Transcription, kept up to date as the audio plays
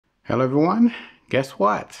Hello everyone, guess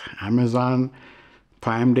what? Amazon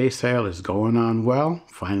Prime Day sale is going on well.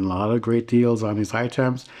 Finding a lot of great deals on these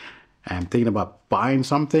items. I'm thinking about buying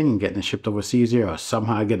something and getting it shipped overseas here or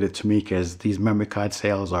somehow get it to me because these memory card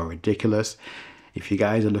sales are ridiculous. If you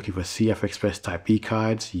guys are looking for CF Express Type E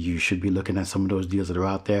cards, you should be looking at some of those deals that are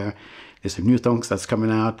out there. There's some new things that's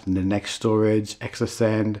coming out in the next storage,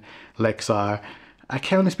 XSend, Lexar. I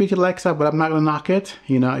can't really speak to Lexar, but I'm not gonna knock it.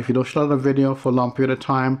 You know, if you don't shut out a video for a long period of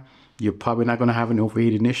time, you're probably not gonna have any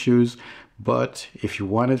overheating issues. But if you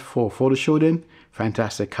want it for photo shooting,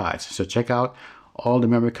 fantastic cards. So check out all the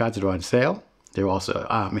memory cards that are on sale. There are also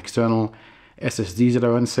external SSDs that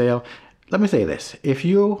are on sale. Let me say this, if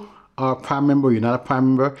you are a Prime member, you're not a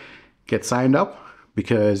Prime member, get signed up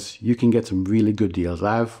because you can get some really good deals.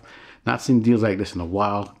 I've not seen deals like this in a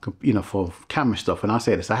while, you know, for camera stuff. And I'll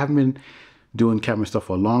say this, I haven't been doing camera stuff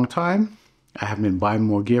for a long time. I haven't been buying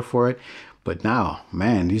more gear for it. But now,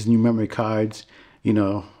 man, these new memory cards, you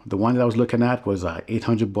know, the one that I was looking at was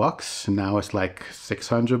 800 bucks. And now it's like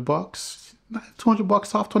 600 bucks, 200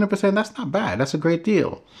 bucks off 20%. That's not bad. That's a great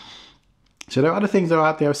deal. So there are other things that are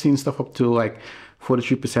out there. I've seen stuff up to like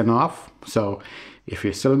 43% off. So if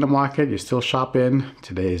you're still in the market, you're still shopping,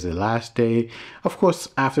 today is the last day. Of course,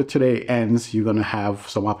 after today ends, you're going to have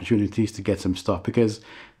some opportunities to get some stuff because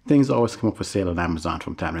things always come up for sale on Amazon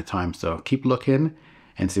from time to time. So keep looking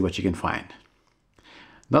and see what you can find.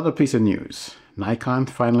 Another piece of news, Nikon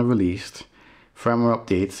finally released firmware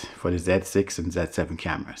updates for the Z6 and Z7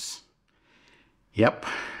 cameras. Yep,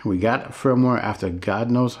 we got firmware after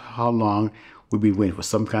God knows how long we've been waiting for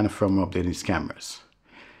some kind of firmware update in these cameras.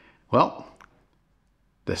 Well,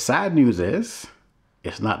 the sad news is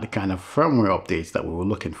it's not the kind of firmware updates that we were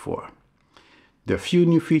looking for. There are a few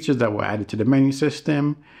new features that were added to the menu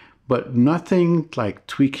system, but nothing like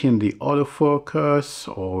tweaking the autofocus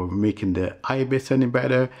or making the IBIS any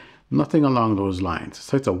better, nothing along those lines.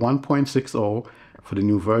 So it's a 1.60 for the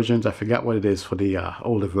new versions. I forgot what it is for the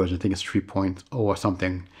older version. I think it's 3.0 or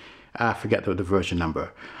something. I forget the version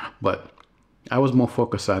number, but I was more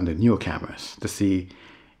focused on the newer cameras to see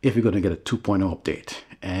if you're going to get a 2.0 update,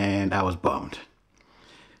 and I was bummed.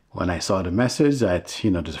 When I saw the message that,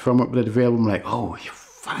 you know, there's a firmware update available, I'm like, oh,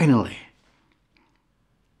 finally.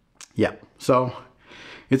 Yeah, so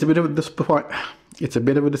it's a bit of a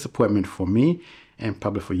disappointment for me and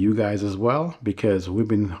probably for you guys as well, because we've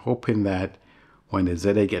been hoping that when the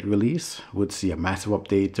Z8 get released, we'd see a massive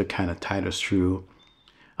update to kind of tide us through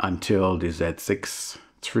until the Z6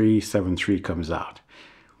 373 comes out.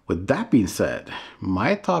 With that being said,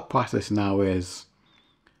 my thought process now is,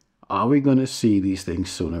 are we going to see these things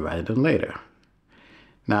sooner rather than later?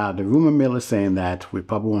 Now, the rumor mill is saying that we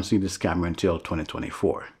probably won't see this camera until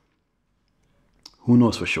 2024. Who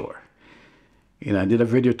knows for sure? You know, I did a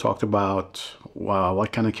video talked about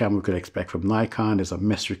what kind of camera we could expect from Nikon. There's a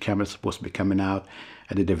mystery camera that's supposed to be coming out.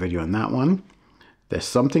 I did a video on that one. There's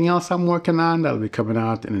something else I'm working on that'll be coming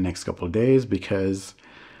out in the next couple of days because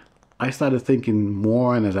I started thinking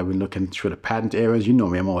more, and as I've been looking through the patent areas, you know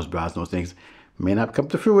me, I'm always browsing those things. May not come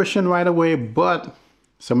to fruition right away, but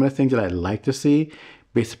some of the things that I'd like to see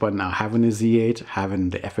based upon now having the Z8,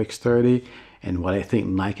 having the FX30, and what I think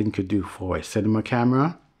Nikon could do for a cinema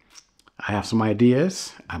camera. I have some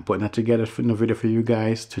ideas. I'm putting that together in a video for you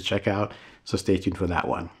guys to check out, so stay tuned for that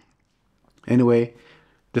one. Anyway,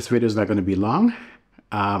 this video is not going to be long.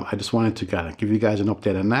 I just wanted to kind of give you guys an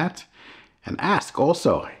update on that and ask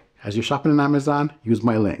also, as you're shopping on Amazon, use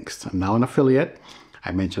my links. I'm now an affiliate.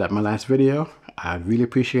 I mentioned that in my last video. I'd really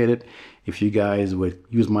appreciate it if you guys would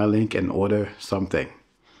use my link and order something.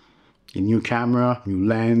 A new camera, new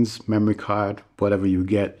lens, memory card, whatever you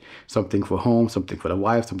get. Something for home, something for the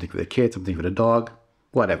wife, something for the kids, something for the dog,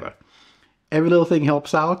 whatever. Every little thing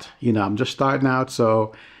helps out. You know, I'm just starting out,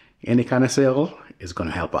 so any kind of sale is going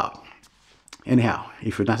to help out. Anyhow,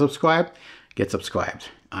 if you're not subscribed, get subscribed.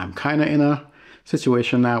 I'm kind of in a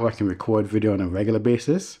situation now where I can record video on a regular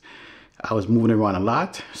basis. I was moving around a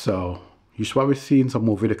lot, so you should probably see some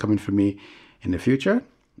more video coming from me in the future.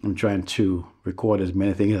 I'm trying to record as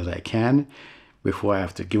many things as I can before I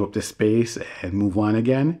have to give up the space and move on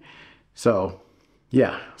again. So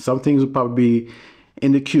yeah, some things will probably be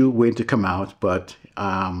in the queue waiting to come out, but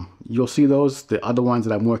you'll see those. The other ones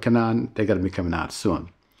that I'm working on, they're going to be coming out soon.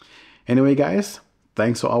 Anyway, guys,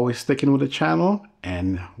 thanks for always sticking with the channel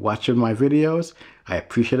and watching my videos. I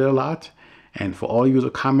appreciate it a lot. And for all you who are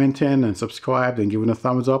commenting and subscribed and giving a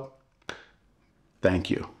thumbs up, thank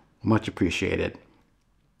you. Much appreciated.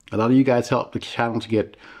 A lot of you guys helped the channel to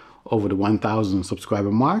get over the 1,000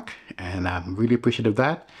 subscriber mark, and I'm really appreciative of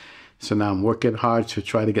that. So now I'm working hard to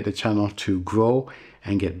try to get the channel to grow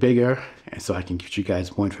and get bigger and so I can give you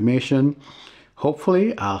guys more information.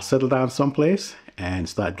 Hopefully, I'll settle down someplace and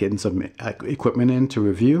start getting some equipment in to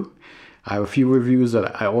review. I have a few reviews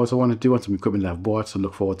that I also want to do on some equipment that I've bought, so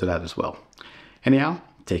look forward to that as well. Anyhow,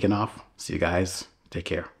 taking off. See you guys. Take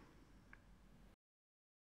care.